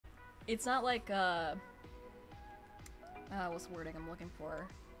it's not like, what's the wording I'm looking for?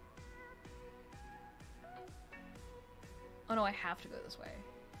 Oh no, I have to go this way.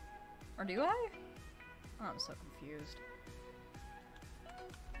 Or do I? Oh, I'm so confused.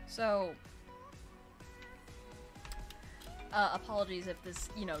 So, apologies if this,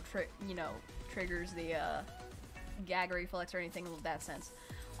 triggers the, gag reflex or anything of that sense.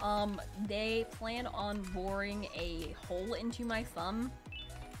 They plan on boring a hole into my thumb,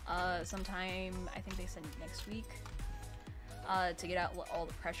 sometime, I think they said next week, to get out all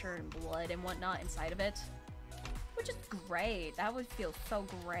the pressure and blood and whatnot inside of it. Which is great. That would feel so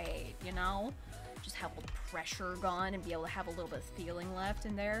great, you know? Just have all the pressure gone and be able to have a little bit of feeling left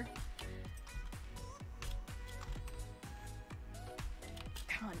in there.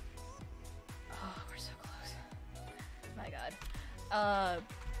 Come on. Oh, we're so close. My god.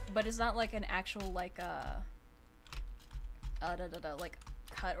 But it's not like an actual, like, like,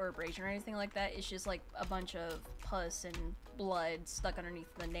 cut or abrasion or anything like that. It's just, like, a bunch of pus and blood stuck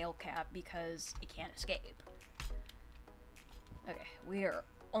underneath the nail cap because it can't escape. Okay, we are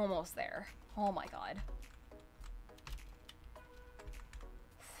almost there. Oh my god.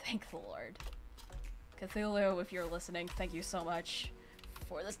 Thank the Lord. Cthulhu, if you're listening, thank you so much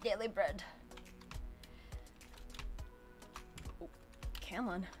for this daily bread. Oh, come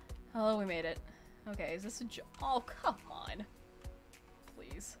on. Oh, we made it. Okay, is this a oh, come on.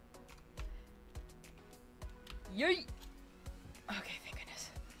 Please. Yay! Okay, thank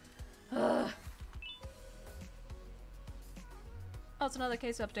goodness. Ugh. Oh, it's another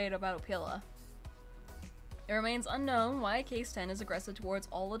case update about Opila. It remains unknown why Case 10 is aggressive towards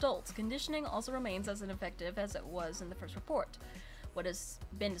all adults. Conditioning also remains as ineffective as it was in the first report. What has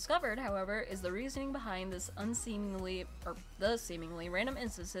been discovered, however, is the reasoning behind this seemingly random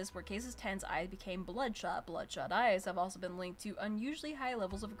instances where Case's 10's eyes became bloodshot. Bloodshot eyes have also been linked to unusually high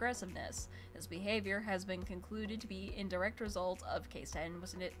levels of aggressiveness. This behavior has been concluded to be in direct result of Case 10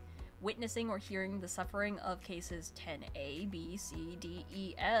 witnessing or hearing the suffering of cases 10A, B, C, D,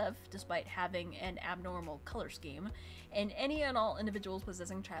 E, F, despite having an abnormal color scheme, and any and all individuals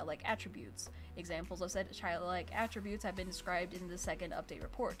possessing childlike attributes. Examples of said childlike attributes have been described in the second update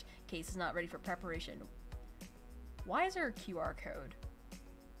report. Case is not ready for preparation. Why is there a QR code?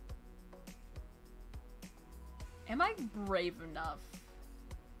 Am I brave enough?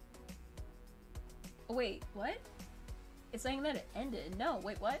 Oh, wait, what? It's saying that it ended. No,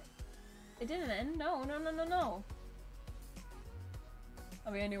 wait, what? It didn't end? No, no, no, no, no.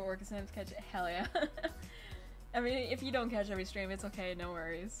 I mean, I knew what work is to catch it. Hell yeah. I mean, if you don't catch every stream, it's okay, no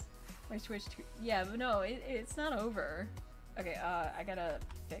worries. My Twitch yeah, but no, it's not over. Okay, I gotta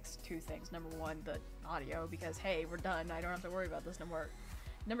fix two things. Number one, the audio, because hey, we're done. I don't have to worry about this no more.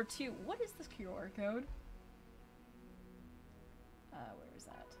 Number two, what is this QR code? Where is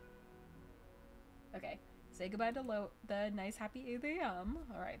that? Okay. Say goodbye to the nice happy ADM.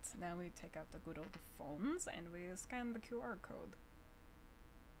 Alright, so now we take out the good old phones and we scan the QR code.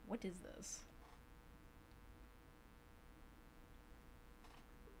 What is this?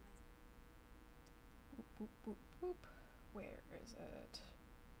 Boop, boop, boop, boop. Where is it?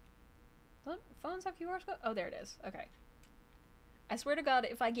 Don't phones have QR code? Oh, there it is. Okay. I swear to God,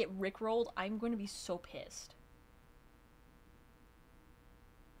 if I get rickrolled, I'm going to be so pissed.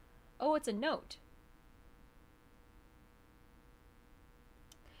 Oh, it's a note.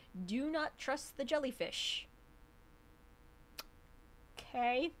 Do not trust the jellyfish.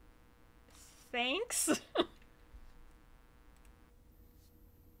 Okay. Thanks.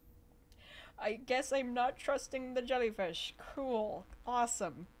 I guess I'm not trusting the jellyfish. Cool.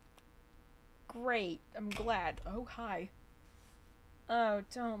 Awesome. Great. I'm glad. Oh, hi. Oh,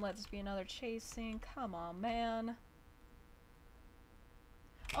 don't let this be another chasing. Come on, man.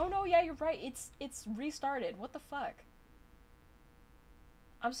 Oh no, yeah, you're right. It's restarted. What the fuck?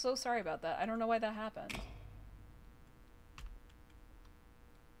 I'm so sorry about that. I don't know why that happened.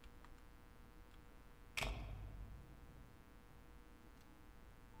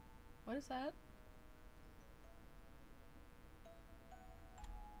 What is that?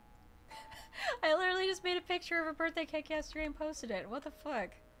 I literally just made a picture of a birthday cake yesterday and posted it. What the fuck?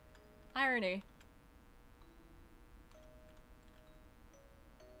 Irony.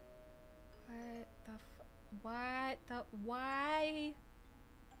 What the what the why?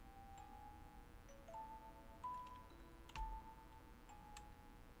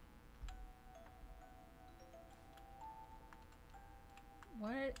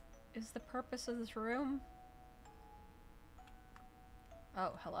 What is the purpose of this room?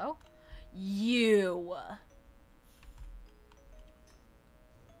 Oh, hello? You!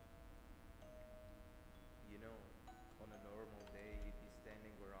 You know, on a normal day, you'd be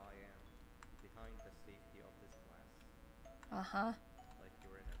standing where I am, Uh-huh. Like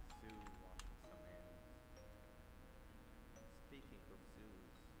you were in a zoo watching some animals. Speaking of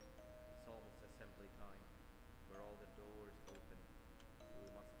zoos, it's almost assembly time. Where all the doors open, so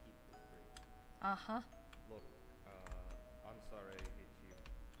we must keep this brief. Uh-huh. Look, I'm sorry I hit you,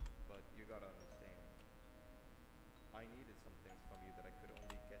 but you gotta understand. I needed some things from you that I could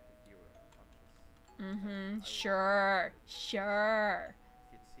only get if you were unconscious. Mm-hmm. I was Sure. Sure.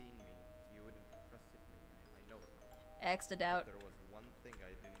 If you'd seen me, you wouldn't have trusted me. I know it. X'd it But out. there was one thing I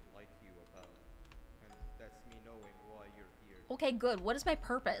didn't like you about, and that's me knowing why you're here. Okay, good. What is my You're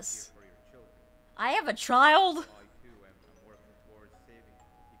purpose? here for your children. I have a child? I too am working towards saving them,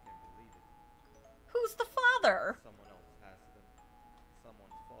 if you can believe it. Who's the father? Someone else has them.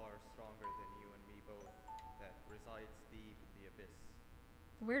 Someone far stronger than you and me both, that resides deep in the abyss.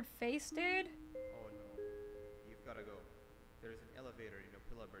 Weird face, dude. Oh no, you've gotta go. There's an elevator in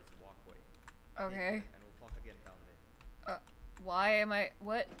Pillabird's walkway. Okay. And we'll talk again down there. Why am I...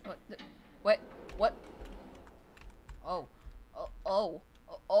 What? What? What? Oh.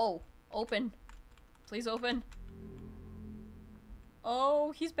 Oh. Open. Please open.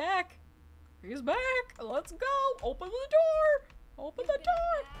 Oh, he's back. He's back. Let's go. Open the door. Open the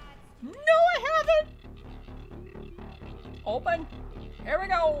door. No, I haven't. Open. Here we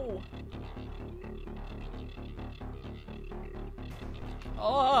go.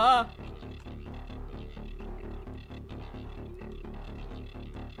 Oh.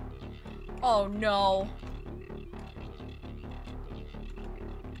 Oh no.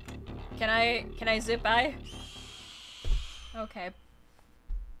 Can I zip by? Okay.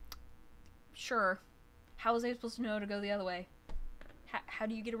 Sure. How was I supposed to know to go the other way? How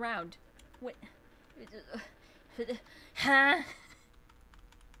do you get around? What? Huh?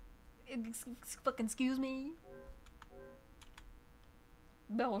 Fucking excuse me?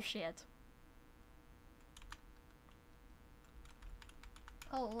 Bullshit.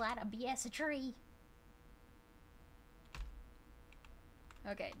 Oh, lot of BS a tree.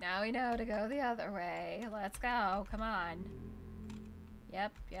 Okay, now we know to go the other way. Let's go. Come on.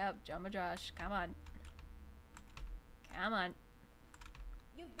 Yep. Jumba Josh. Come on. Come on.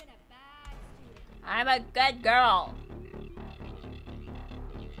 You've been a bad student. I'm a good girl.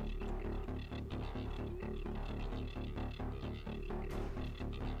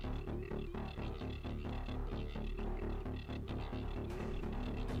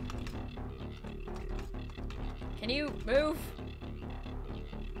 Can you move?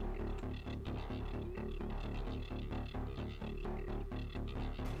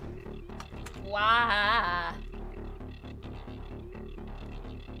 Wah.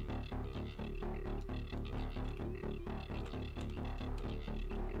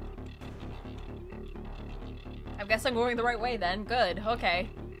 I guess I'm going the right way then. Good. Okay.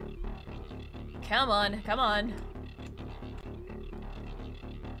 Come on. Come on.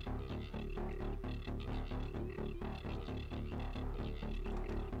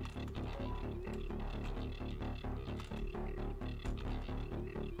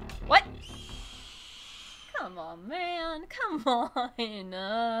 What? Come on, man. Come on.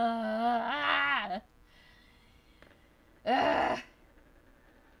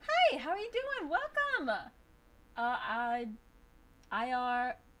 Hi, how are you doing? Welcome.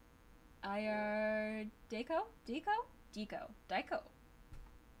 Deco.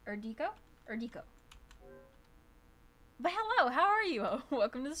 But hello, how are you?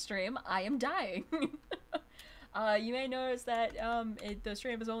 Welcome to the stream. I am dying. You may notice that the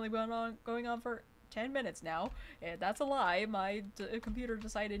stream has only been going on for 10 minutes now. That's a lie. My computer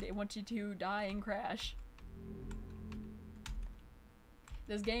decided it wanted to die and crash.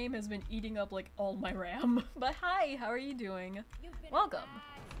 This game has been eating up like all my RAM. But hi, how are you doing? Welcome.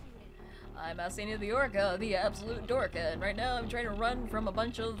 I'm Asina the Orca, the absolute Dorka, and right now I'm trying to run from a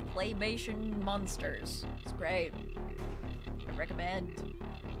bunch of Playbation monsters. It's great. I recommend.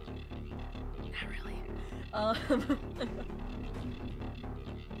 Not really. Oh,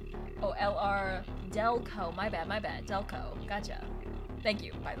 LR Delco. My bad. Delco. Gotcha. Thank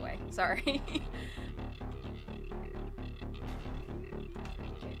you, by the way. Sorry.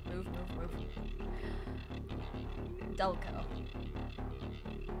 Okay, move. Delco.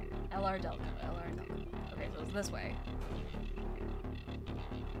 LR Delco. Okay, so it's this way.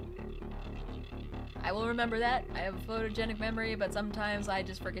 I will remember that. I have a photogenic memory, but sometimes I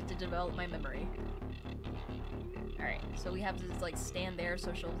just forget to develop my memory. Alright, so we have to just, like, stand there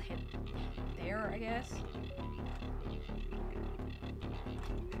so she'll hit there, I guess?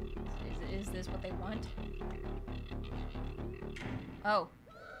 Is this what they want? Oh.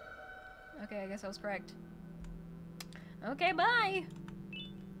 Okay, I guess I was correct. Okay, bye!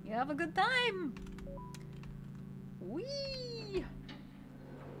 You have a good time! Whee!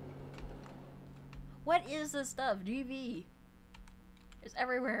 What is this stuff? GV. It's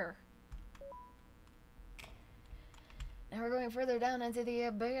everywhere. Now we're going further down into the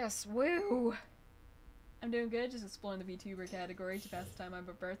abyss. Woo! I'm doing good, just exploring the VTuber category to pass the time on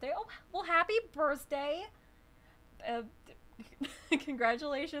my birthday. Oh, well, happy birthday!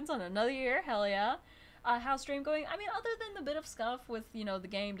 Congratulations on another year, hell yeah. How's stream going? I mean, other than the bit of scuff with, you know, the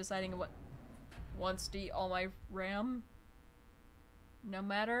game deciding what wants to eat all my RAM. No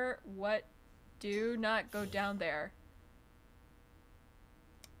matter what, do not go down there.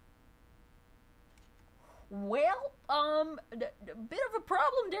 Well, a bit of a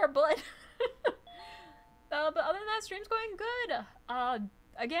problem there, bud. But other than that, stream's going good.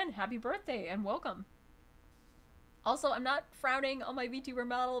 Again, happy birthday and welcome. Also, I'm not frowning on my VTuber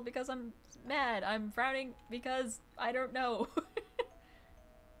model because I'm mad. I'm frowning because I don't know.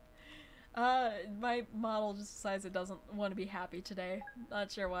 My model just decides it doesn't want to be happy today.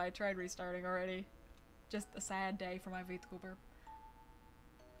 Not sure why. I tried restarting already. Just a sad day for my VTuber.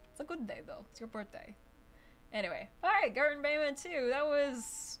 It's a good day though. It's your birthday. Anyway, alright, Garten Banban 2. That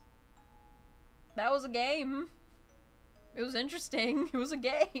was a game. It was interesting. It was a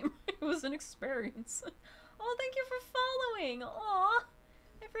game. It was an experience. Oh, thank you for following. Aw,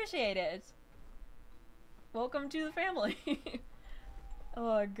 I appreciate it. Welcome to the family.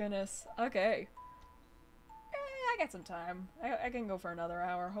 Oh goodness. Okay. I got some time. I can go for another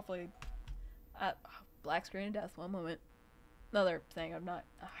hour. Hopefully. Black screen of death. One moment. Another thing. I'm not.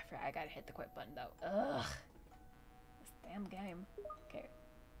 Oh, I forgot. I gotta hit the quit button though. Ugh. This damn game. Okay.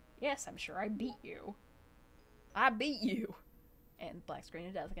 Yes, I'm sure I beat you. I beat you. And black screen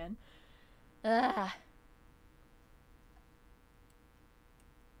of death again. Ah.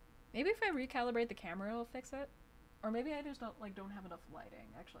 Maybe if I recalibrate the camera, it'll fix it. Or maybe I just don't have enough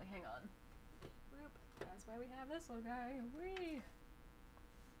lighting. Actually, hang on. Whoop. That's why we have this little guy. Whee!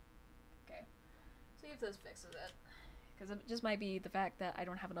 Okay. See if this fixes it. Because it just might be the fact that I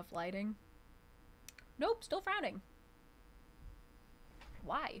don't have enough lighting. Nope, still frowning.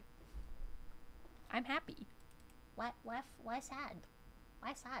 Why? I'm happy. Why sad?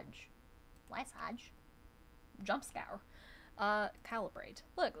 Why sad? Why sad? Jump scare. Calibrate.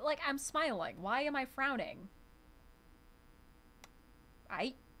 Look, like, I'm smiling. Why am I frowning?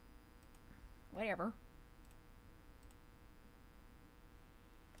 Whatever.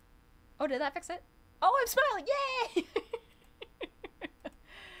 Oh, did that fix it? Oh, I'm smiling! Yay!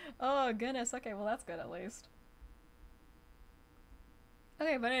 Oh, goodness. Okay, well, that's good at least.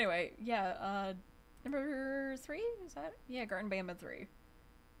 Okay, but anyway, yeah, number 3? Is that? Yeah, Garten Banban 3.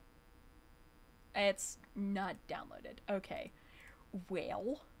 It's not downloaded. Okay.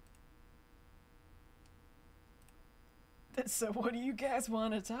 Well. So what do you guys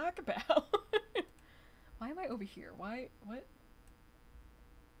want to talk about? Why am I over here? What?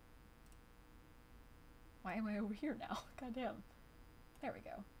 Why am I over here now? Goddamn. There we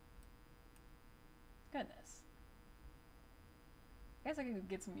go. Goodness. I guess I could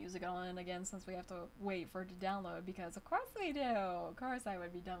get some music on again since we have to wait for it to download because of course we do. Of course I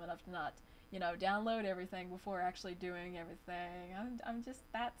would be dumb enough to not, you know, download everything before actually doing everything. I'm just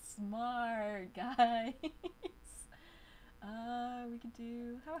that smart, guys. We could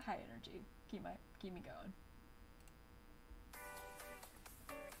do how about high energy. Keep me going.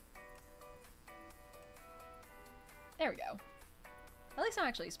 There we go. At least I'm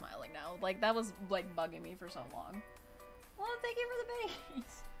actually smiling now. Like that was like bugging me for so long. Well, thank you for the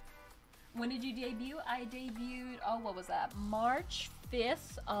base. When did you debut? I debuted, oh, what was that? March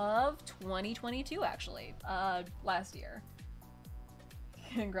 5th of 2022, actually. Last year.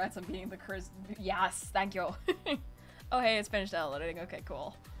 Congrats on beating the curse. Yes, thank you. Oh, hey, it's finished downloading. Okay,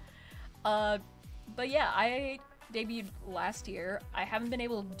 cool. But yeah, I debuted last year. I haven't been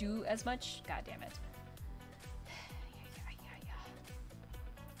able to do as much. God damn it.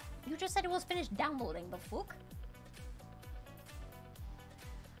 You just said it was finished downloading, the fuck?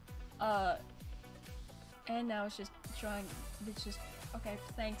 And now it's just trying, it's just, okay,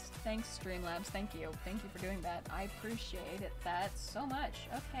 thanks Streamlabs, thank you for doing that, I appreciate that so much.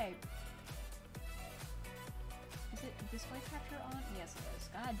 Okay. Is it display capture on? Yes it is,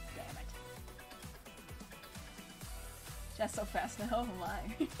 god damn it. Just so fast now, oh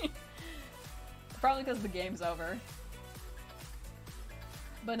my. Probably because the game's over.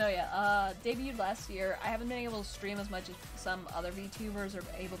 But no, yeah, debuted last year. I haven't been able to stream as much as some other VTubers or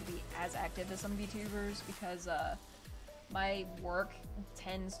able to be as active as some VTubers because my work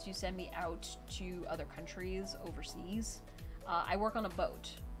tends to send me out to other countries overseas. I work on a boat.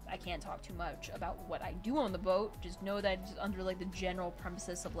 I can't talk too much about what I do on the boat. Just know that it's under like the general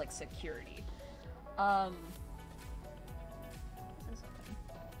premises of like security.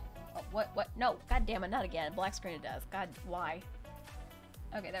 What? No, god damn it, not again. Black screen of death. God, why?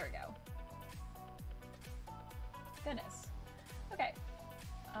 Okay, there we go. Goodness. Okay.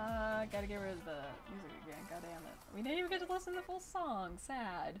 Gotta get rid of the music again, god damn it. We didn't even get to listen to the full song.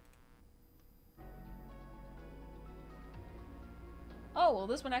 Sad. Oh, well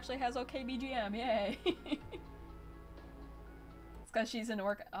this one actually has okay BGM, yay! It's cause she's an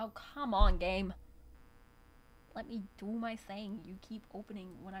orc. Oh, come on, game. Let me do my thing. You keep opening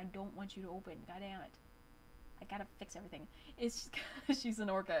when I don't want you to open. God damn it. I gotta fix everything. It's just she's an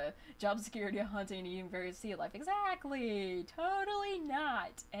orca. Job security, hunting, eating various sea life. Exactly! Totally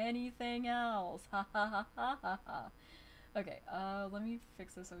not anything else. Ha ha ha ha ha ha. Okay, let me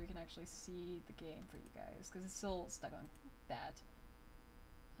fix this so we can actually see the game for you guys, because it's still stuck on that.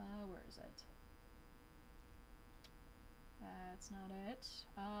 Where is it? That's not it.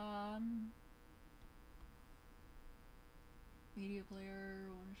 Media player,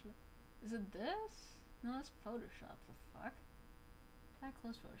 ownership. Is it this? No, that's Photoshop, the fuck? Did I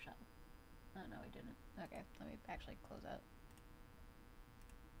close Photoshop? Oh, no, I didn't. Okay, let me actually close that.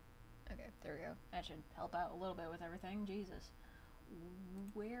 Okay, there we go. That should help out a little bit with everything. Jesus.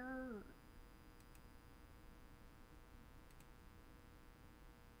 Where...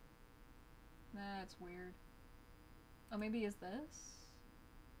 That's weird. Oh, maybe is this?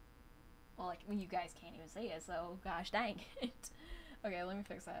 Well, like, you guys can't even see it, so gosh dang it. Okay, let me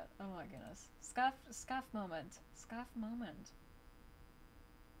fix that. Oh my goodness. Scuff moment. Scuff moment.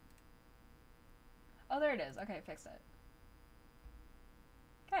 Oh, there it is. Okay, fixed it.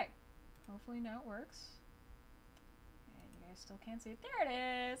 Okay. Hopefully now it works. And you guys still can't see it. There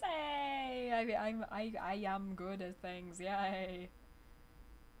it is! Hey! I am good at things. Yay!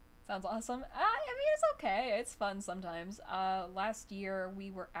 Sounds awesome. I mean, it's okay. It's fun sometimes. Last year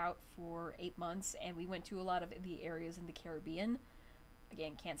we were out for 8 months and we went to a lot of the areas in the Caribbean.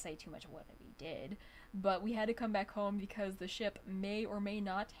 Again, can't say too much of what we did, but we had to come back home because the ship may or may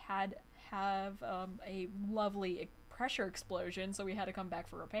not have a lovely pressure explosion, so we had to come back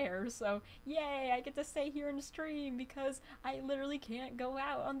for repairs. So yay, I get to stay here in the stream because I literally can't go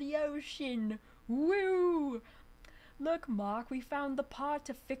out on the ocean. Woo! Look, Mark, we found the part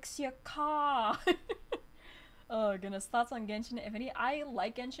to fix your car. Oh goodness, thoughts on Genshin, if any? I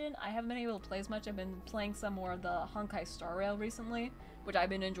like Genshin. I haven't been able to play as much. I've been playing some more of the Honkai Star Rail recently, which I've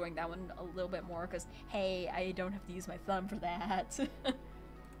been enjoying that one a little bit more because, hey, I don't have to use my thumb for that.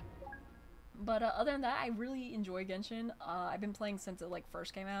 But other than that, I really enjoy Genshin. I've been playing since it like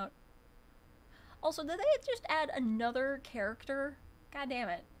first came out. Also, did they just add another character? God damn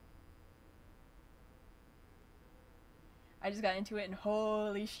it. I just got into it and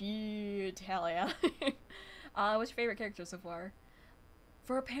holy shit, hell yeah. What's your favorite character so far?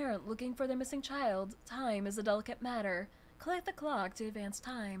 For a parent looking for their missing child, time is a delicate matter. Collect the clock to advance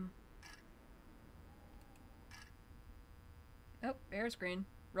time. Oh, air screen.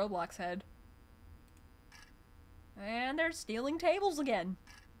 Roblox head. And they're stealing tables again.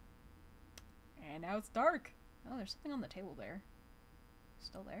 And now it's dark. Oh, there's something on the table there.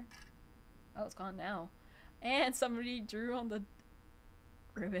 Still there? Oh, it's gone now. And somebody drew on the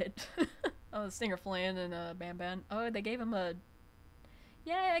ribbit. Oh, the Stinger Flan and Banban. Oh, they gave him a...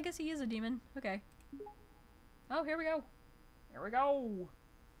 Yeah, I guess he is a demon. Okay. Oh, here we go. Here we go.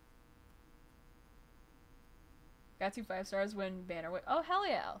 Got 2 5-stars when Banner went. Oh, hell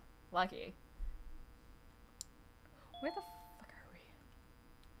yeah. Lucky. Where the fuck are we?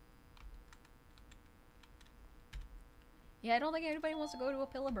 Yeah, I don't think anybody wants to go to a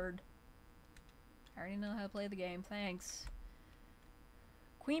Pillabird. I already know how to play the game, thanks.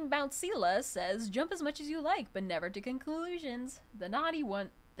 Queen Bouncila says, jump as much as you like, but never to conclusions. The naughty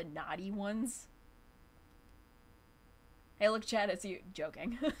ones. Hey, look, chat, it's you.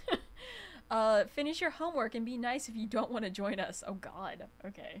 Joking. Finish your homework and be nice if you don't want to join us. Oh god,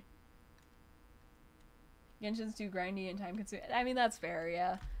 okay. Genshin's too grindy and time consuming. I mean, that's fair,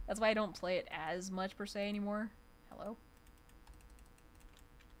 yeah. That's why I don't play it as much per se anymore. Hello?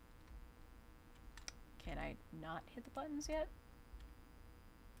 Can I not hit the buttons yet?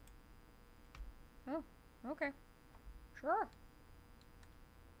 Oh, okay. Sure.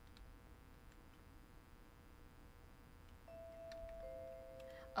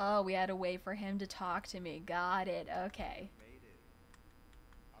 Oh, we had to wait for him to talk to me. Got it. Okay. Made it.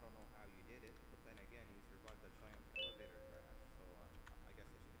 I don't know how you did it, but then again, you survived the giant elevator crash, so I guess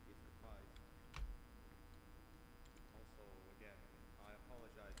I shouldn't be surprised. Also, again, I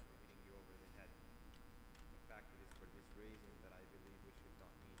apologize for hitting you over the head. In fact, it is for this reason that I believe we should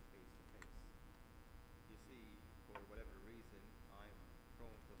not meet face to face. You see, for whatever reason, I'm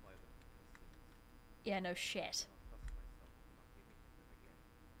prone to violent instincts. Yeah, no shit. I cannot trust myself to not get hit with them again.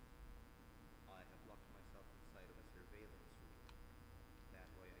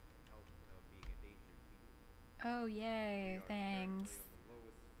 Oh, We yay, are thanks. currently on the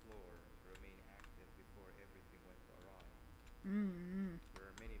lowest floor to remain active before everything went awry. Mm-hmm. There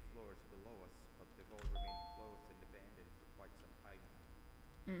are many floors below us, but they've all remained closed and abandoned for quite some time now.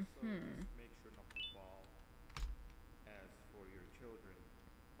 So Mm-hmm. just make sure not to fall. As for your children,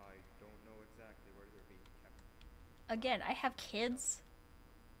 I don't know exactly where they're being kept. Again, I have kids.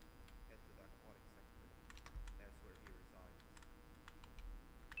 Head to the aquatic sector. That's where he resides.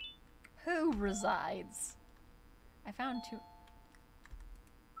 Who resides? I found two.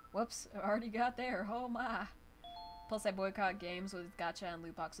 Whoops, I already got there. Oh my. Plus, I boycott games with gacha and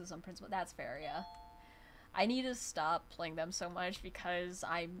loot boxes on principle. That's fair, yeah. I need to stop playing them so much because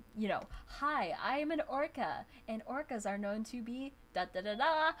I'm, you know, hi, I'm an orca, and orcas are known to be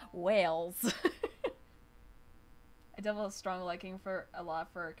whales. I developed a strong liking for a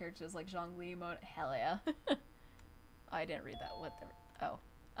lot for characters like Zhongli, hell yeah. Oh, I didn't read that. What the? Oh.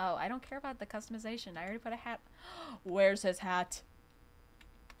 Oh, I don't care about the customization. I already put a hat. Where's his hat?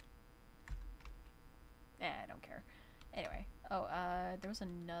 I don't care. Anyway. Oh, there was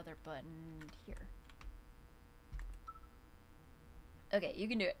another button here. Okay, you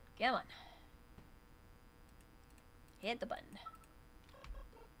can do it. Come on. Hit the button.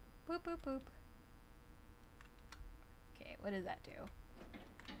 Boop, boop, boop. Okay, what does that do?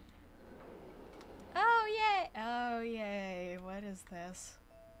 Oh, yay! Oh, yay. What is this?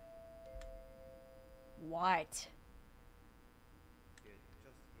 What? It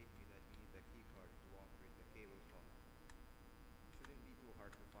just hit me that you need the keycard to operate the cable car. Shouldn't be too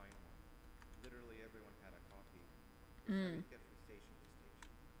hard to find one. Literally everyone had a copy. Just have it get from station to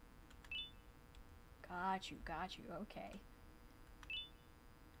station. Got you, okay.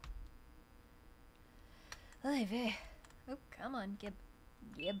 Oh, come on, Gib.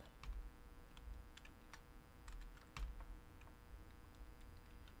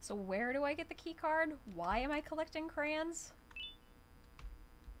 So where do I get the key card? Why am I collecting crayons?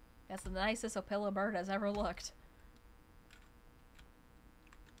 That's the nicest Opila bird has ever looked.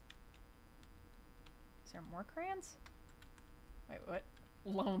 Is there more crayons? Wait, what?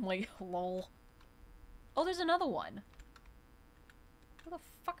 Lonely, lol. Oh, there's another one. Who the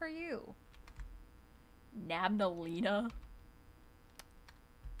fuck are you? Nabnalina?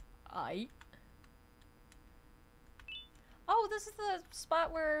 Oh, this is the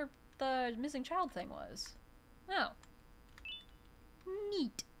spot where the missing child thing was. Oh.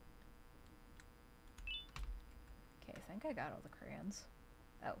 Neat. Okay, I think I got all the crayons.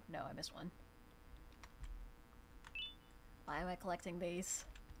 Oh, no, I missed one. Why am I collecting these?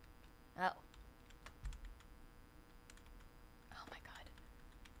 Oh. Oh my god.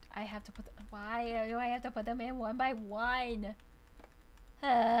 I have to put them— why do I have to put them in one by one?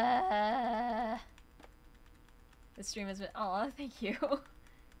 This stream has been— oh, thank you.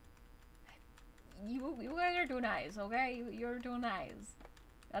 You guys are too nice, okay? You're too nice.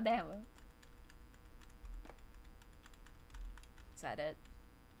 God damn it. Is that it?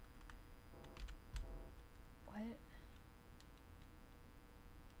 What?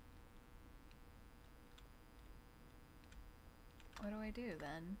 What do I do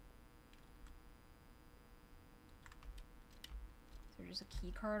then? Is there just a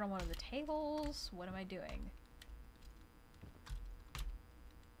key card on one of the tables? What am I doing?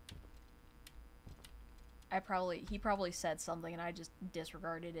 He probably said something and I just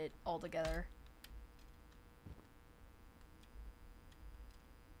disregarded it altogether.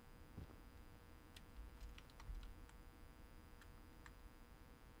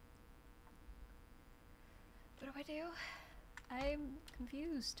 What do I do? I'm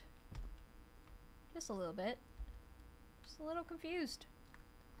confused. Just a little bit. Just a little confused.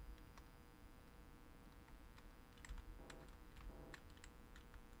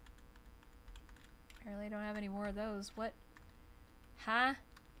 I really don't have any more of those. What? Huh?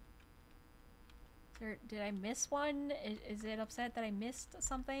 Did I miss one? Is it upset that I missed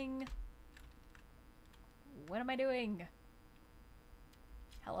something? What am I doing?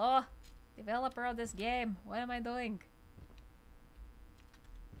 Hello? Developer of this game, what am I doing?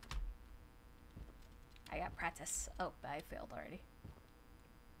 I got practice. Oh, I failed already.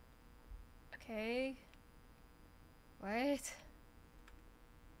 Okay. What?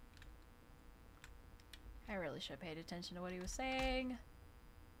 I really should have paid attention to what he was saying.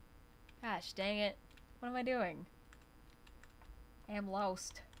 Gosh, dang it. What am I doing? I am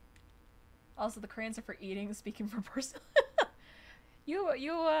lost. Also, the crayons are for eating, speaking from personal.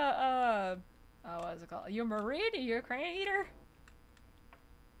 Oh, what is it called? You a marine? You a crayon eater?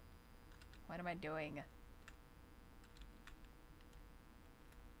 What am I doing?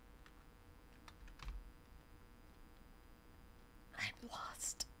 I'm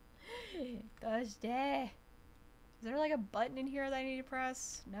lost. Thursday. Is there like a button in here that I need to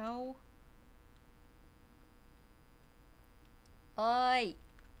press? No? Oi!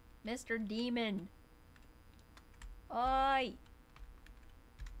 Mr. Demon! Oi!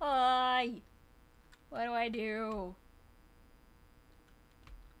 Oi! What do I do?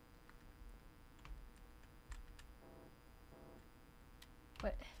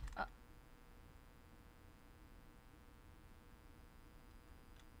 What?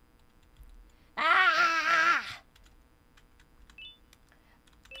 Ah!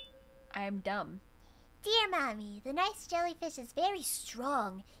 I'm dumb. Dear Mommy, the nice jellyfish is very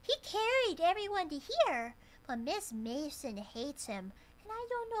strong. He carried everyone to here, but Miss Mason hates him, and I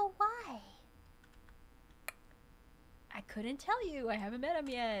don't know why. I couldn't tell you. I haven't met him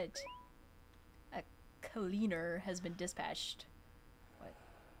yet. A cleaner has been dispatched. What?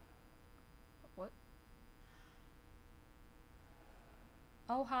 What?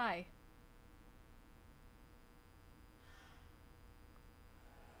 Oh, hi.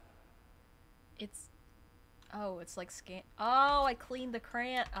 It's... Oh, it's like scan... Oh, I cleaned the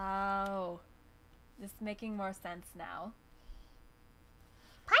crayon. Oh. This is making more sense now.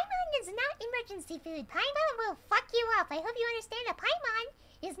 Paimon is not emergency food. Paimon will fuck you up. I hope you understand that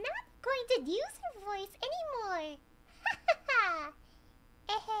Paimon is not going to use her voice anymore. Ha ha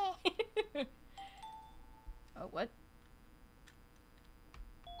ha. Oh, what?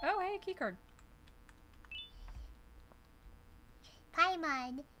 Oh, hey, keycard.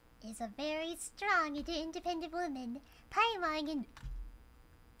 Paimon is a very strong and independent woman. Paimon and...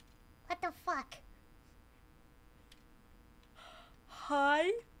 What the fuck?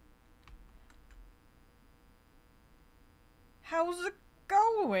 Hi? How's it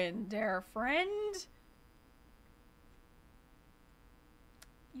going, dear friend?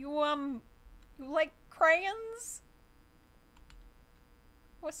 You like crayons?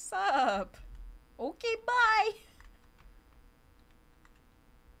 What's up? Okay, bye!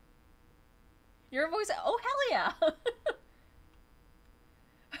 Your voice- oh, hell yeah!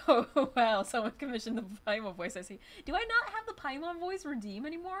 Oh, wow, someone commissioned the Paimon voice, I see. Do I not have the Paimon voice redeem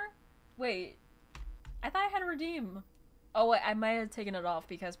anymore? Wait. I thought I had a redeem. Oh, wait, I might have taken it off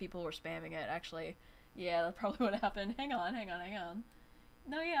because people were spamming it, actually. Yeah, that's probably what happened. Hang on.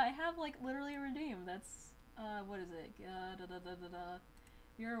 No, yeah, I have, like, literally a redeem. That's, what is it?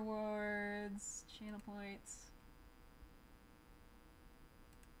 Your awards, channel points.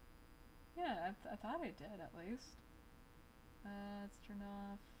 Yeah, I thought I did, at least. Let's turn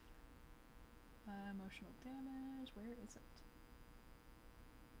off emotional damage. Where is it?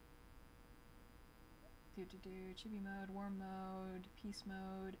 Chibi mode, warm mode, peace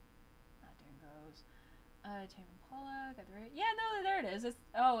mode. Not doing those. Tame Impala, got the right. Yeah, no, there it is. It's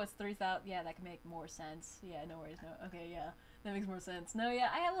 3,000. Yeah, that can make more sense. Yeah, no worries. No, okay, yeah, that makes more sense. No, yeah,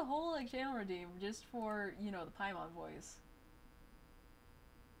 I have a whole like channel redeem just for the Paimon voice.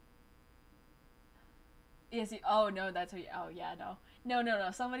 Yes. Oh no, that's what. Oh yeah, no.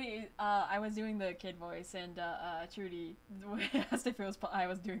 Somebody. I was doing the kid voice, and Trudy asked if it was. I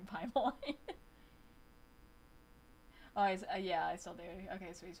was doing Paimon. Oh, yeah, I still do.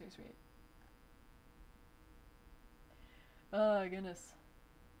 Okay, sweet. Oh goodness.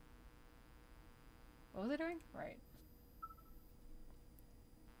 What was I doing? Right.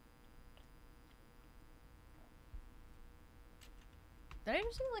 Did I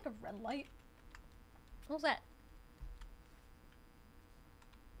just see like a red light? What was that?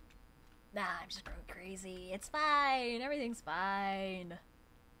 Nah, I'm just growing crazy. It's fine. Everything's fine.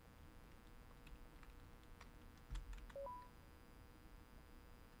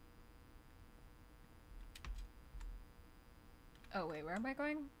 Oh wait, where am I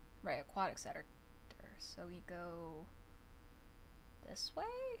going? Right, aquatic center. So we go this way?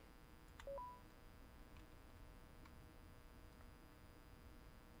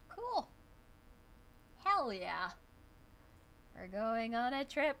 Cool. Hell yeah. We're going on a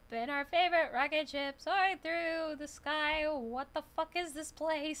trip in our favorite rocket ship soaring through the sky. What the fuck is this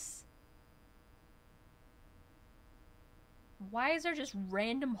place? Why is there just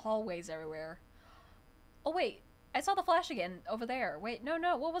random hallways everywhere? Oh wait, I saw the flash again over there. Wait, no,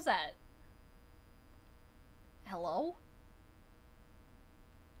 what was that? Hello?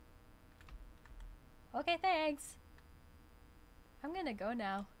 Okay, thanks. I'm gonna go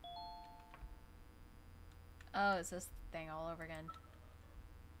now. Oh, it's this thing all over again.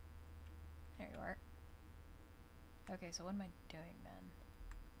 There you are. Okay, so what am I doing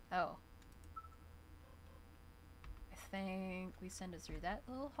then? Oh. I think we send it through that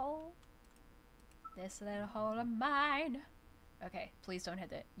little hole. This little hole of mine. Okay, please don't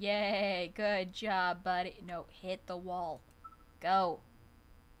hit it. Yay, good job, buddy. No, hit the wall. Go.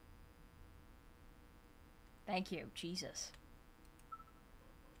 Thank you, Jesus.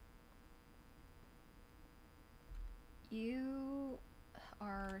 You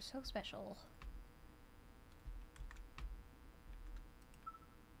are so special.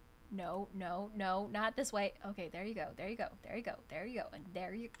 No, no, no, not this way. Okay, there you go, there you go, there you go, there you go, and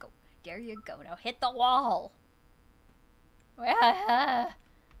there you go. There you go. Now hit the wall. God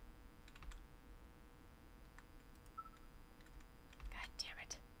damn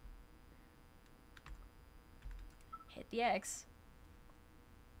it. Hit the X.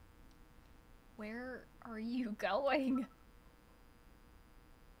 Where are you going?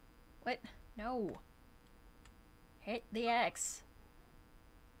 What? No. Hit the X.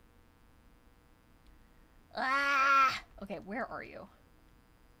 Ah! Okay, where are you?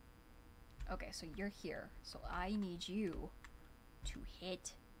 Okay, so you're here. So I need you to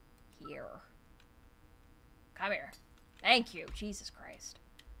hit here. Come here. Thank you. Jesus Christ.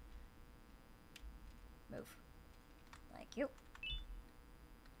 Move. Thank you.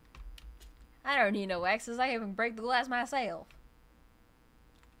 I don't need no X's. I even break the glass myself.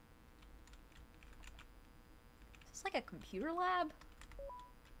 Is this like a computer lab?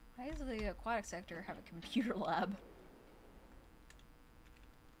 Why does the aquatic sector have a computer lab?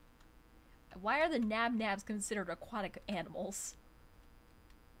 Why are the nab-nabs considered aquatic animals?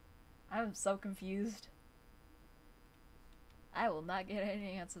 I'm so confused. I will not get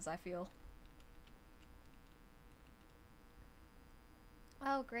any answers, I feel.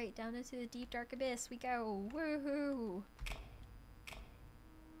 Oh great, down into the deep dark abyss we go. Woohoo!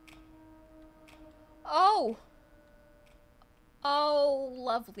 Oh! Oh,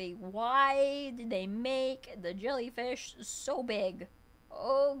 lovely. Why did they make the jellyfish so big?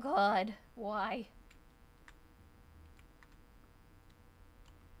 Oh god, why?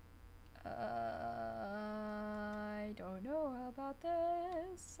 I don't know about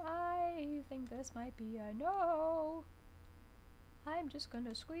this. I think this might be a no. I'm just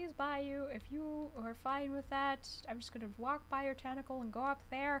gonna squeeze by you. If you are fine with that, I'm just gonna walk by your tentacle and go up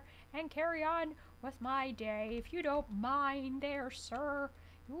there and carry on with my day. If you don't mind there, sir,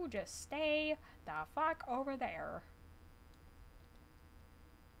 you just stay the fuck over there.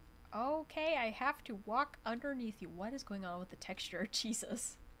 Okay, I have to walk underneath you. What is going on with the texture?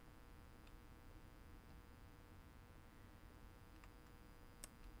 Jesus.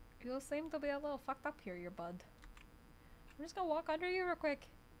 You seem to be a little fucked up here, your bud. I'm just gonna walk under you real quick.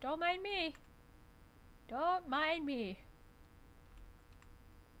 Don't mind me. Don't mind me.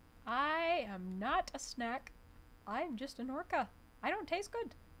 I am not a snack. I'm just an orca. I don't taste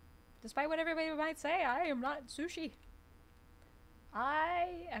good. Despite what everybody might say, I am not sushi.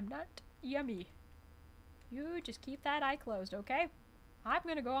 I am not yummy. You just keep that eye closed, okay? I'm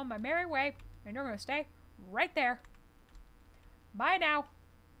gonna go on my merry way, and you're gonna stay right there. Bye now.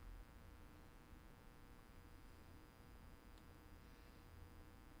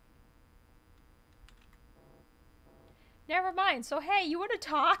 Never mind. So, hey, you want to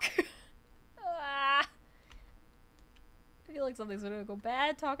talk? Ah. I feel like something's gonna go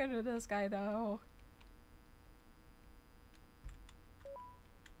bad talking to this guy, though.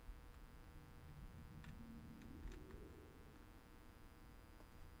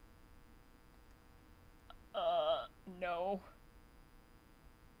 No.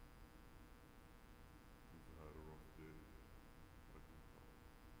 You've had a rough day. I can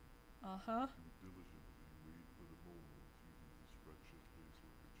tell. Uh-huh. You diligently wait for the moment you leave this wretched place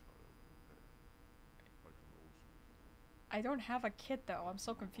with your child in hand. I can also tell. I don't have a kid, though. I'm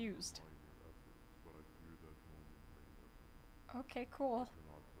so confused. Minor effort, but I fear that moment may never come. Okay, cool. I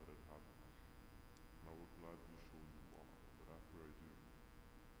cannot let it happen. And I will gladly show you why, but after I do,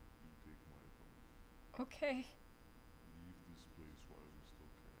 you take my advice. Okay. Leave this place while you still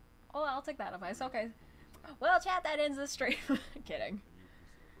can. Oh, I'll take that advice. Okay. Well, chat, that ends the stream. Kidding. Any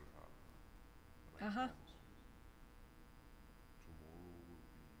of this ever happen, and I Uh-huh. promise you, tomorrow will be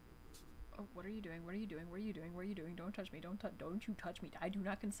a better. Oh, what are you doing? What are you doing? What are you doing? What are you doing? Don't touch me. Don't you touch me. I do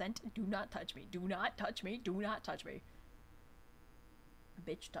not consent. Do not touch me. Do not touch me. Do not touch me.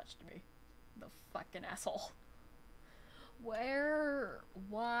 Bitch touched me. The fucking asshole. Where?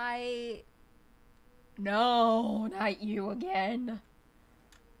 Why? No, not you again.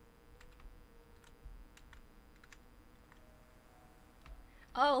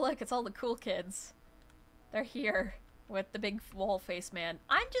 Oh, look, it's all the cool kids. They're here with the big wall face man.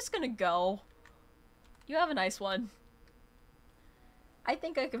 I'm just gonna go. You have a nice one. I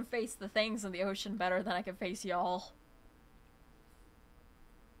think I can face the things in the ocean better than I can face y'all.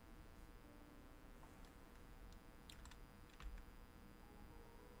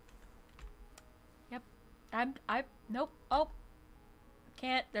 Yep. Nope. Oh.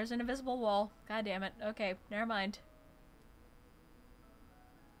 Can't. There's an invisible wall. God damn it. Okay, never mind.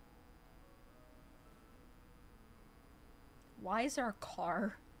 Why is there a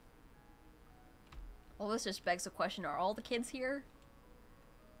car? Well, this just begs the question, are all the kids here?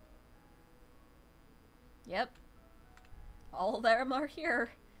 Yep. All of them are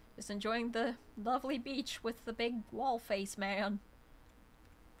here. Just enjoying the lovely beach with the big wall face man.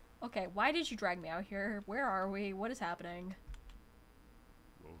 Okay, why did you drag me out here? Where are we? What is happening?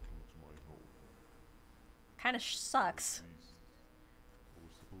 Welcome to my home. Kinda sucks. At least, I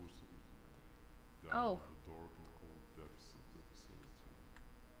was supposed to be down Oh. in the dark and cold depths of the facility.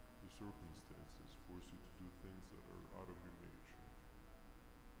 The circumstances force you to do things that are out of your nature.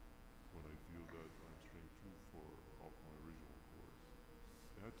 When I feel that I'm straying too far off my original course,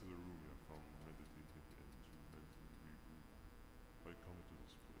 I head to the room I found meditating in to mentally reboot. I come to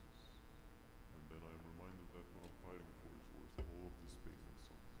this place, and then I am reminded that what I'm fighting for is worth all of this pain and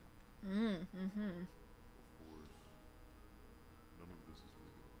suffering. Of course, none of this is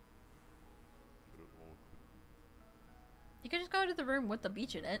real, but it all could be. You could just go to the room with the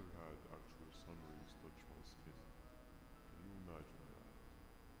beach in it. Never had actual sun rays touch my skin. Can you imagine that?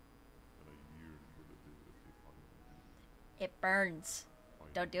 And I yearn for the day that they finally do. It burns. I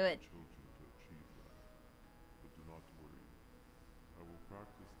Don't need do it. my children to achieve that. But do not worry. I will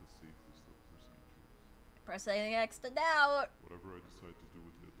practice the safest of procedures. Pressing X to doubt. Whatever I decide to do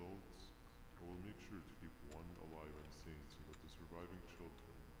with the adults, I will make sure to keep one alive and sane so that the surviving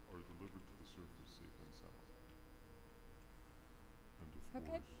children are delivered to the surface safe and sound. And of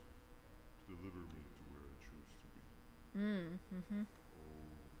Okay. course, to deliver me to where I choose to be. Mm-hmm.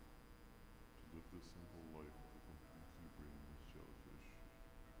 Oh, to live this simple life of a completely brainless jellyfish,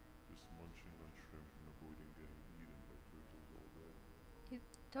 just munching on shrimp and avoiding getting eaten by turtles all day. You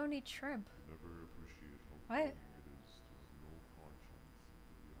don't eat shrimp. You never appreciate how What? thrilling it is to have no conscience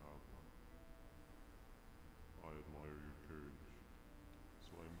until you have one. I admire your courage,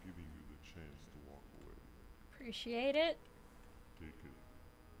 so I'm giving you the chance to walk away. Appreciate it. Take it.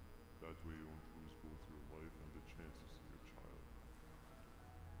 That way you won't lose both your life and the chance to see your child.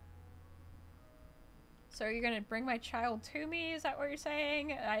 So you're gonna bring my child to me? Is that what you're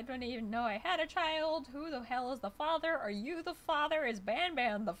saying? I don't even know I had a child. Who the hell is the father? Are you the father? Is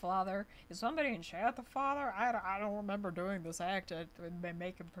Banban the father? Is somebody in chat the father? I don't remember doing this act. It would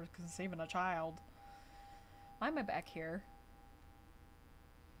make him conceiving a child. Why am I back here?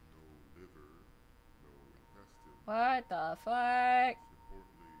 No liver, no intestine. What the fuck?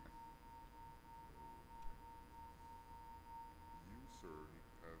 Importantly, you, sir, need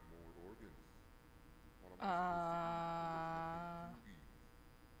to have more organs. What am I supposed to do with what you eat?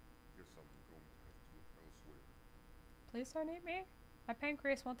 Guess I'm going to have to look elsewhere. Please don't eat me. My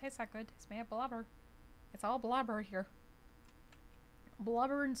pancreas won't taste that good. It's made of blubber. It's all blubber here.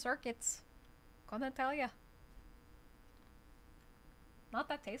 Blubber and circuits. Gonna tell ya. Not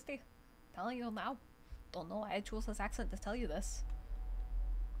that tasty. Telling you now. Don't know why I chose this accent to tell you this.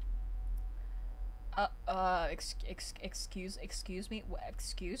 Excuse me?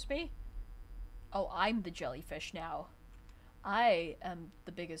 Excuse me? Oh, I'm the jellyfish now. I am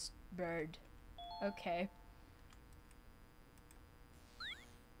the biggest bird. Okay.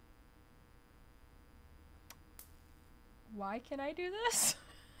 Why can I do this?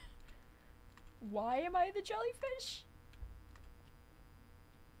 Why am I the jellyfish?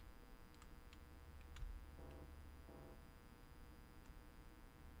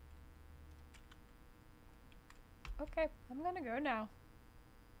 Okay, I'm gonna go now.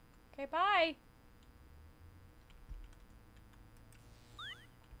 Okay, bye!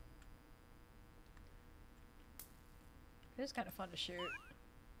 It is kind of fun to shoot.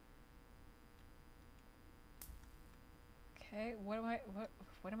 Okay,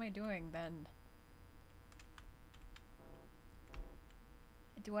 what am I doing then?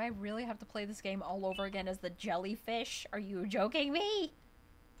 Do I really have to play this game all over again as the jellyfish? Are you joking me?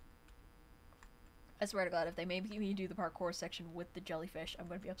 I swear to God, if they make me do the parkour section with the jellyfish, I'm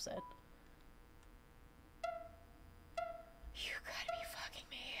gonna be upset. You gotta be fucking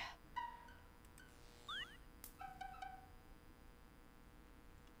me.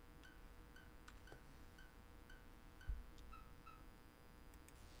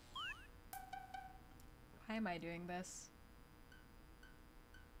 Why am I doing this?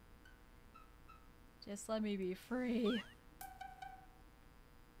 Just let me be free.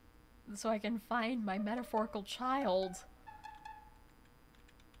 So I can find my metaphorical child.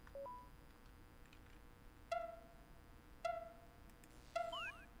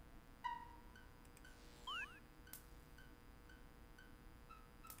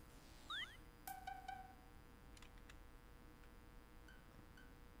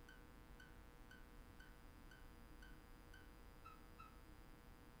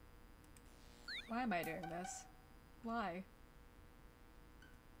 Why am I doing this? Why?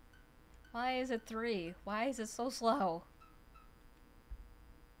 Why is it 3? Why is it so slow?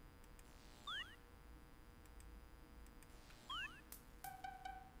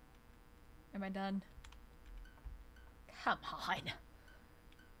 Am I done? Come on.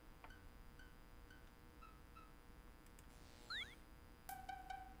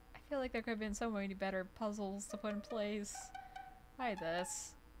 I feel like there could have been so many better puzzles to put in place. Why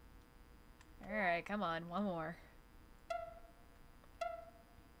this? Alright, come on, one more.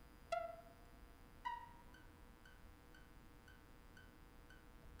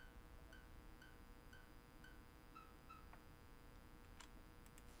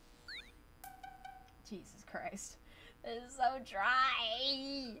 Jesus Christ. This is so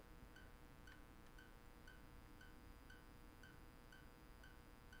dry!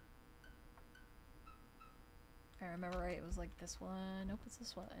 If I remember right, it was like this one. Nope, it's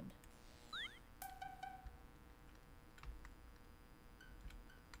this one.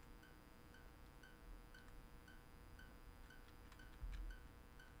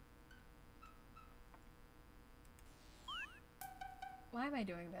 Why am I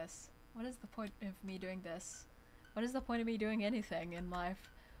doing this? What is the point of me doing this? What is the point of me doing anything in life?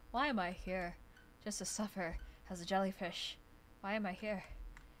 Why am I here? Just to suffer as a jellyfish. Why am I here?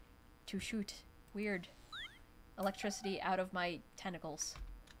 To shoot weird electricity out of my tentacles.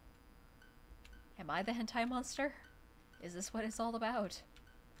 Am I the hentai monster? Is this what it's all about?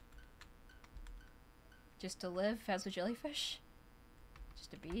 Just to live as a jellyfish?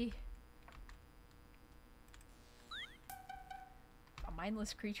 Just to be a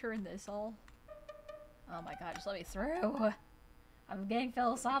mindless creature in this all? Oh my god, just let me through. I'm getting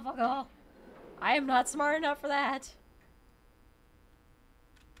philosophical. I am not smart enough for that.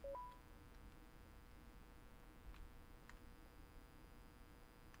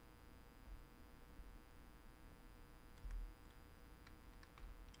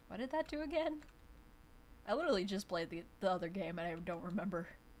 What did that do again? I literally just played the other game and I don't remember.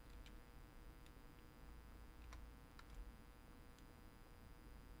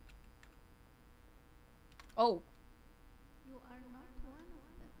 Oh. You are not one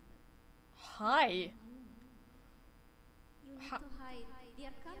of them. Hi. You need to hide. They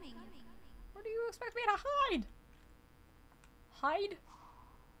are coming. Where do you expect me to hide? Hide?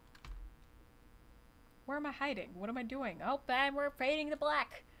 Where am I hiding? What am I doing? Oh, and we're fading to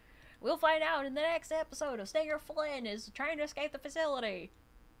black. We'll find out in the next episode of Stinger Flynn is trying to escape the facility.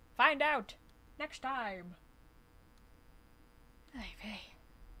 Find out next time. Hey.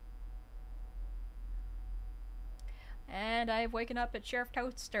 And I've woken up at Sheriff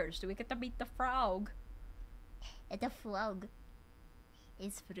Toadster's. Do we get to meet the frog? The frog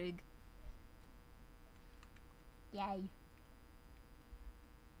is frug. Yay.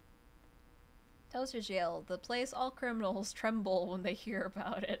 Toaster jail. The place all criminals tremble when they hear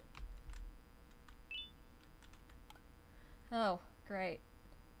about it. Oh, great.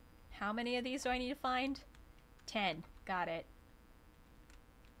 How many of these do I need to find? 10. Got it.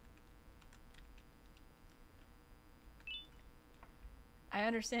 I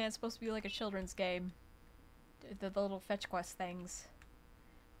understand it's supposed to be like a children's game. The little fetch quest things.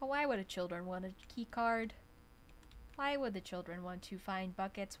 But why would the children want a key card? Why would the children want to find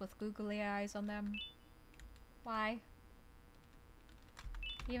buckets with googly eyes on them? Why?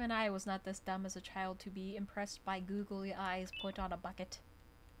 Even I was not this dumb as a child to be impressed by googly eyes put on a bucket.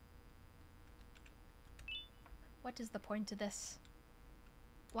 What is the point to this?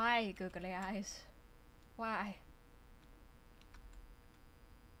 Why googly eyes? Why?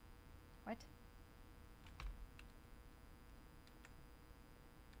 What?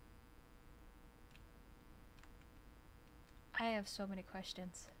 I have so many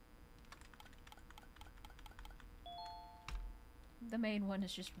questions. The main one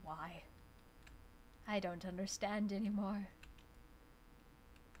is just why. I don't understand anymore.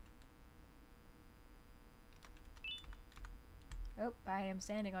 Oh, I am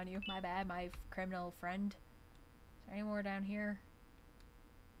standing on you. My bad, my criminal friend. Is there any more down here?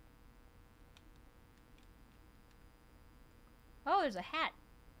 Oh, there's a hat.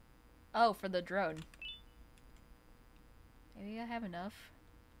 Oh, for the drone. Maybe I have enough.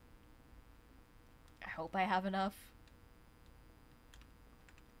 I hope I have enough.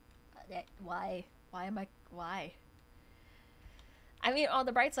 Why? Why am I... Why? I mean, on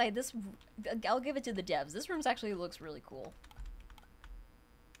the bright side, this... I'll give it to the devs. This room actually looks really cool.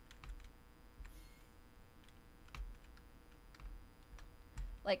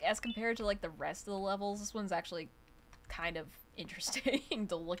 Like, as compared to, like, the rest of the levels, this one's actually kind of interesting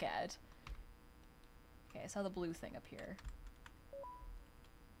to look at. Okay, I saw the blue thing up here.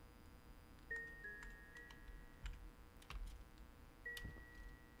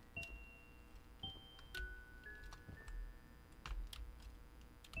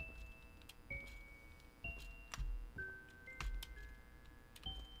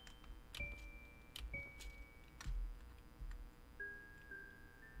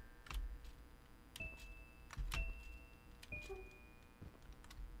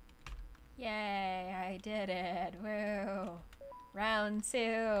 I did it. Woo. Round 2.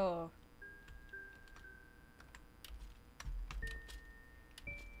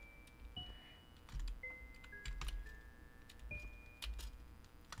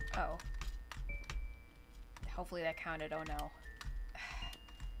 Oh. Hopefully that counted. Oh no.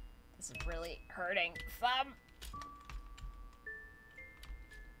 This is really hurting. Thumb!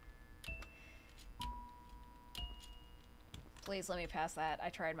 Please let me pass that. I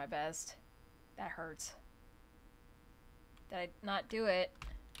tried my best. That hurts. Did I not do it?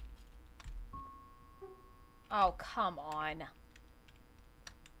 Oh, come on.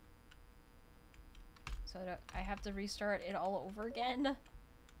 So I have to restart it all over again?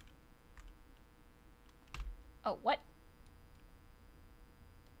 Oh, what?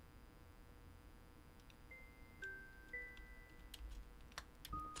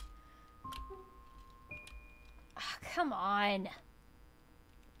 Ah, come on.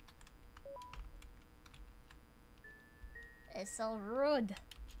 It's so rude.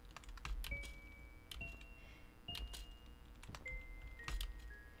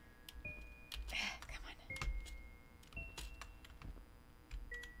 Come on.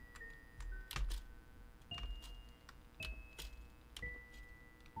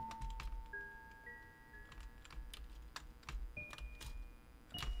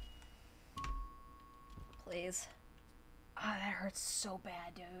 Please. Oh, that hurts so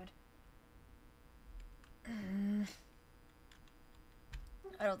bad, dude.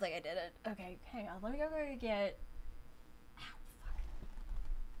 I don't think I did it. Okay, hang on. Let me go get... Ow, fuck.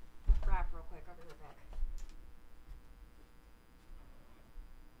 Wrap real quick. I'll be right back.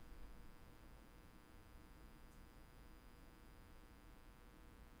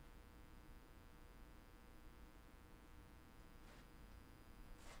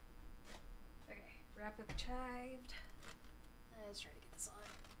 Okay, wrap with chived. Let's try to get this on.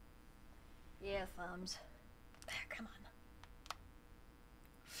 Yeah, thumbs. Come on.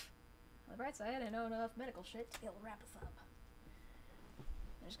 On the bright side, I know enough medical shit to be able to wrap a thumb.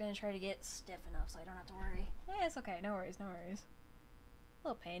 I'm just gonna try to get stiff enough so I don't have to worry. Yeah, it's okay. No worries, no worries. A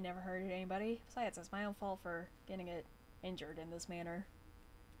little pain never hurted anybody. Besides, it's my own fault for getting it injured in this manner.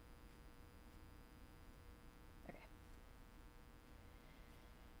 Okay.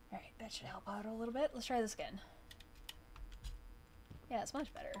 Alright, that should help out a little bit. Let's try this again. Yeah, it's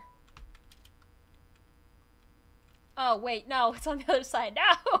much better. Oh, wait, no, it's on the other side.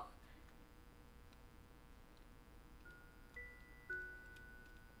 No!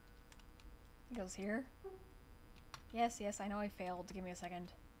 It goes here. Yes, yes, I know I failed. Give me a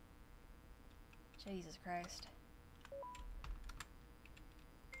second. Jesus Christ.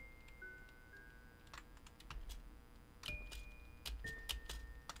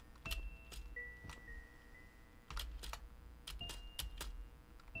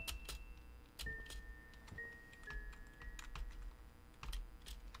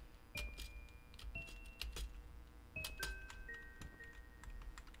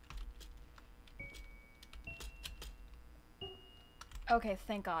 Okay,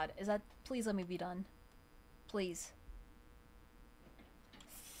 thank God. Is that... Please let me be done. Please.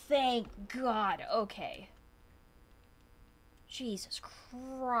 Thank God. Okay. Jesus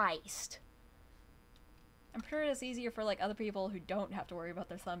Christ. I'm sure it's easier for, like, other people who don't have to worry about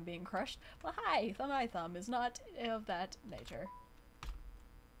their thumb being crushed. But hi, my thumb is not of that nature.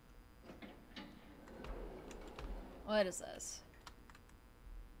 What is this?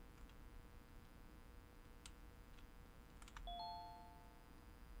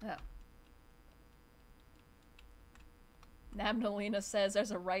 Oh. Namnolina says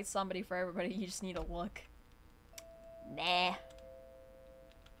there's a right somebody for everybody, you just need to look. Nah.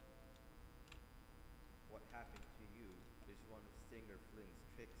 What happened to you is one of Stinger Flynn's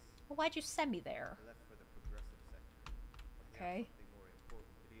tricks. Well, why'd you send me there? I left for the progressive sector. But we Okay. have something more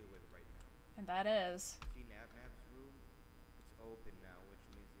important to deal with right now. And that is... See Nabnab's room? It's open now, which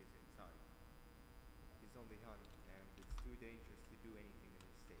means he's inside. He's on the hunt, and it's too dangerous to do anything in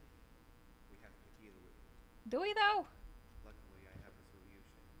his state. We have to deal with it. Do we, though? Luckily, I have a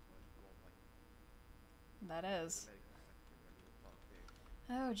solution, but you won't like it. That The is... medical sector, and we'll talk there.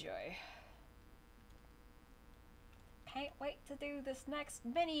 Oh, joy. Can't wait to do this next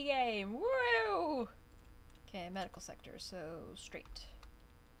mini game. Woo! Okay, medical sector, so straight.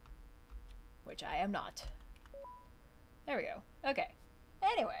 Which I am not. There we go. Okay.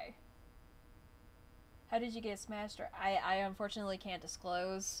 Anyway. How did you get smashed? Or I unfortunately can't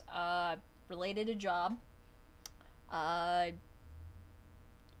disclose. Related to job.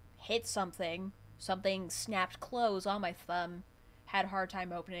 Hit something. Something snapped close on my thumb. Had a hard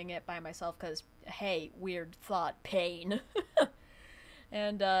time opening it by myself because, hey, weird thought, pain.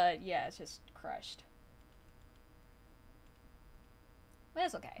 And, yeah, it's just crushed. But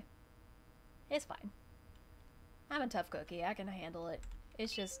it's okay. It's fine. I'm a tough cookie. I can handle it.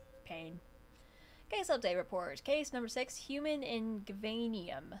 It's just pain. Case update report. Case number 6, human in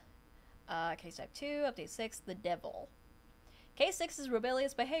Gvanium. Case type 2, update 6, the devil. Case 6's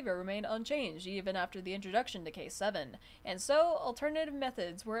rebellious behavior remained unchanged even after the introduction to Case 7, and so alternative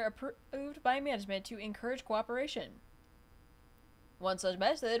methods were approved by management to encourage cooperation. One such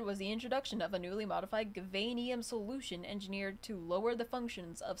method was the introduction of a newly modified Gvanium solution engineered to lower the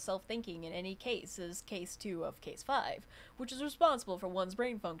functions of self-thinking in any case, as Case 2 of Case 5, which is responsible for one's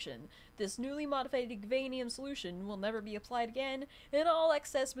brain function. This newly modified Gvanium solution will never be applied again, and all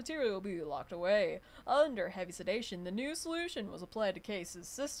excess material will be locked away. Under heavy sedation, the new solution was applied to Case's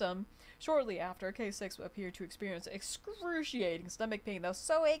system. Shortly after, Case 6 appeared to experience excruciating stomach pain that was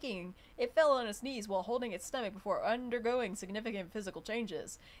so aching it fell on its knees while holding its stomach before undergoing significant physical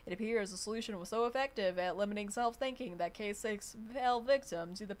changes. It appears the solution was so effective at limiting self-thinking that Case 6 fell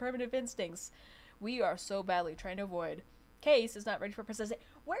victim to the primitive instincts we are so badly trying to avoid. Case is not ready for presentation.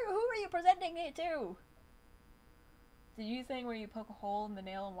 Who are you presenting it to? Did you think where you poke a hole in the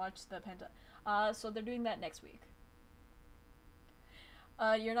nail and watch the penta? So they're doing that next week.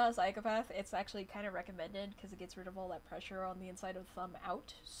 You're not a psychopath. It's actually kind of recommended because it gets rid of all that pressure on the inside of the thumb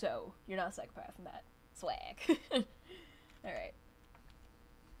out. So you're not a psychopath in that swag. Alright.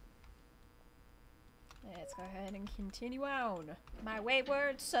 Let's go ahead and continue on. My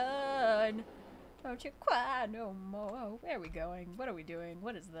wayward son, don't you cry no more. Where are we going? What are we doing?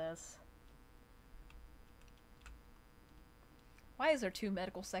 What is this? Why is there 2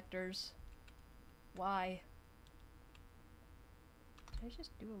 medical sectors? Why? Did I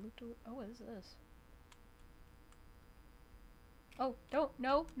just do a loop-de-loop? Oh, what is this? Oh, don't,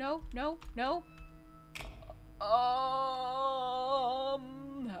 no.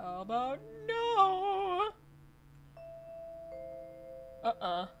 How about no?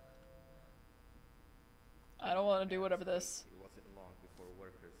 I don't want to do whatever this. It wasn't long before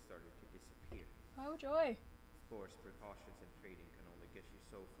workers started to disappear. Oh, joy. Of course, precautions and trading can only get you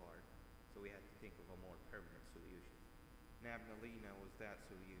so far, so we had to think of a more permanent solution. Nabnalina was that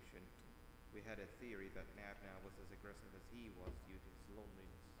solution. We had a theory that Nabna was as aggressive as he was due to his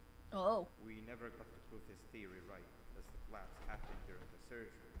loneliness. Oh. We never got to prove his theory right, as the collapse happened during the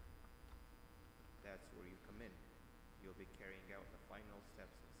surgery. That's where you come in. You'll be carrying out the final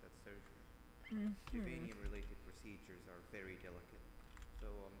steps of said surgery. Gvanium-related procedures are very delicate,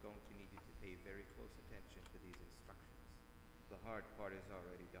 so I'm going to need you to pay very close attention to these instructions. The hard part is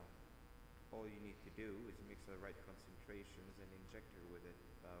already done. All you need to do is mix the right concentrations and inject her with it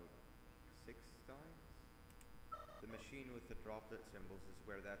about 6 times. The machine with the droplet symbols is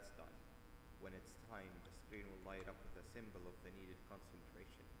where that's done. When it's timed, the screen will light up with a symbol of the needed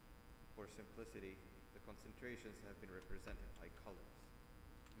concentration. For simplicity, the concentrations have been represented by colors.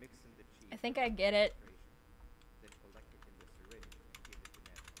 Mix in the cheese. I think I get it. Then collect it in the syringe and give it to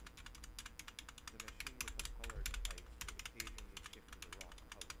Natalie. The machine with the colored pipes will occasionally shift to the raw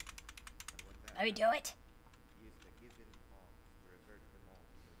color. And when that Let me do it. use the given palms to revert them all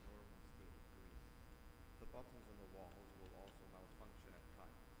to their normal state of green. The buttons on the walls will also malfunction at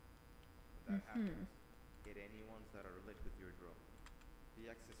times. When that happens, hit any ones that are lit with your drone.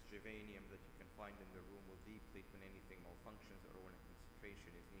 The excess germanium that you can find in the room will deplete when anything malfunctions or when a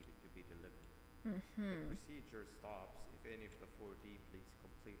concentration is needed to be delivered. The procedure stops if any of the 4 depletes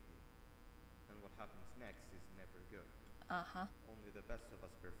completely. And what happens next is never good. Only the best of us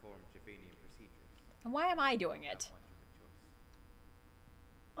perform germanium procedures. And why am I doing it? Not much of a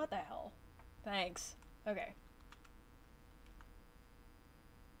choice. What the hell? Thanks. Okay.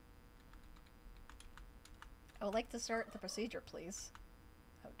 I would like to start the procedure, please.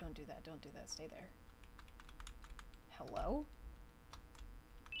 Oh, don't do that. Don't do that. Stay there. Hello?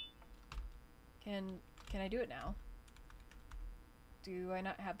 Can I do it now? Do I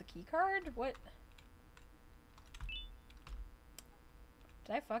not have the key card? What?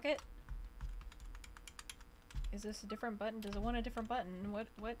 Did I fuck it? Is this a different button? Does it want a different button? What?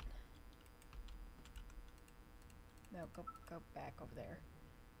 No, go back over there.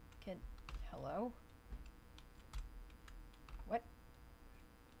 Hello? What?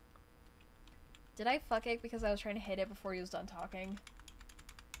 Did I fuck it because I was trying to hit it before he was done talking?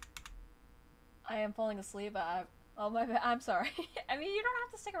 I am falling asleep. Oh my bad. I'm sorry. I mean, you don't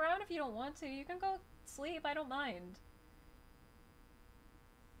have to stick around if you don't want to. You can go sleep. I don't mind.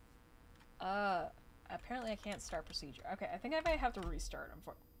 Apparently I can't start procedure. Okay, I think I might have to restart.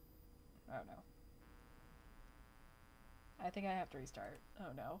 Oh no. I think I have to restart.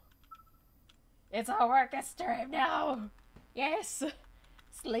 Oh no. It's a work stream now! Yes!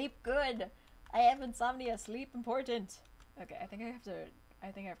 Sleep good! I have insomnia. Sleep important. Okay, I think I have to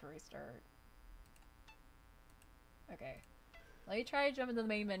I think I have to restart. Okay. Let me try jumping to the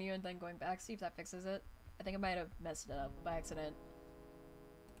main menu and then going back, see if that fixes it. I think I might have messed it up by accident.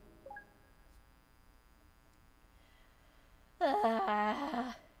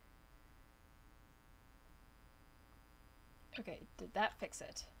 Okay, did that fix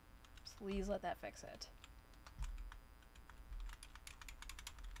it? Please let that fix it.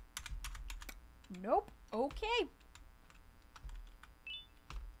 Nope. Okay.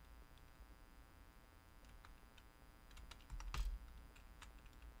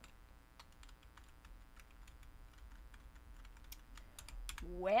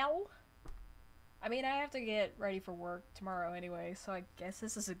 Well, I mean, I have to get ready for work tomorrow anyway, so I guess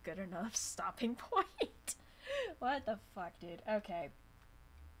this is a good enough stopping point. What the fuck, dude? Okay.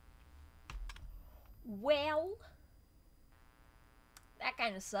 Well, that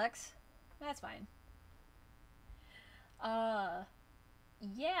kind of sucks. That's fine.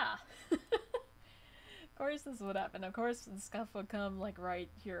 Yeah. Of course this would happen. Of course the scuff would come, like, right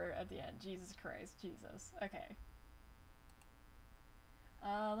here at the end. Jesus Christ. Jesus. Okay.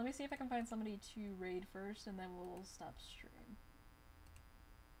 Let me see if I can find somebody to raid first, and then we'll stop stream.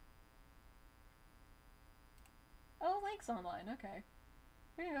 Oh, Link's online. Okay.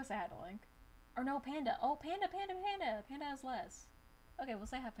 We're gonna go say hi to Link. Or no, Panda. Oh, Panda, Panda, Panda. Panda has less. Okay, we'll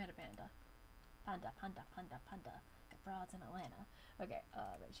say hi, Panda, Panda. Panda, Panda, Panda, Panda. Got frauds in Atlanta. Okay,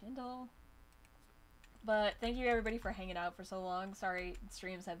 Rachel. But thank you everybody for hanging out for so long. Sorry,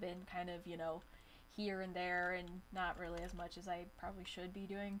 streams have been kind of, you know, here and there and not really as much as I probably should be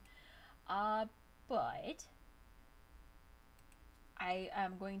doing. But I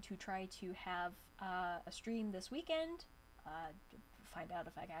am going to try to have a stream this weekend. Find out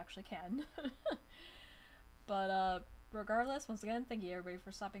if I actually can. But regardless, once again, thank you everybody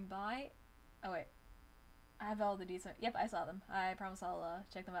for stopping by. Oh wait, I have all the decent. Yep, I saw them. I promise I'll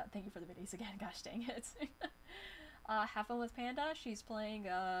check them out. Thank you for the videos again. Gosh dang it. Have fun with Panda. She's playing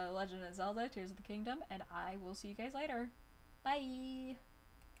Legend of Zelda: Tears of the Kingdom, and I will see you guys later. Bye.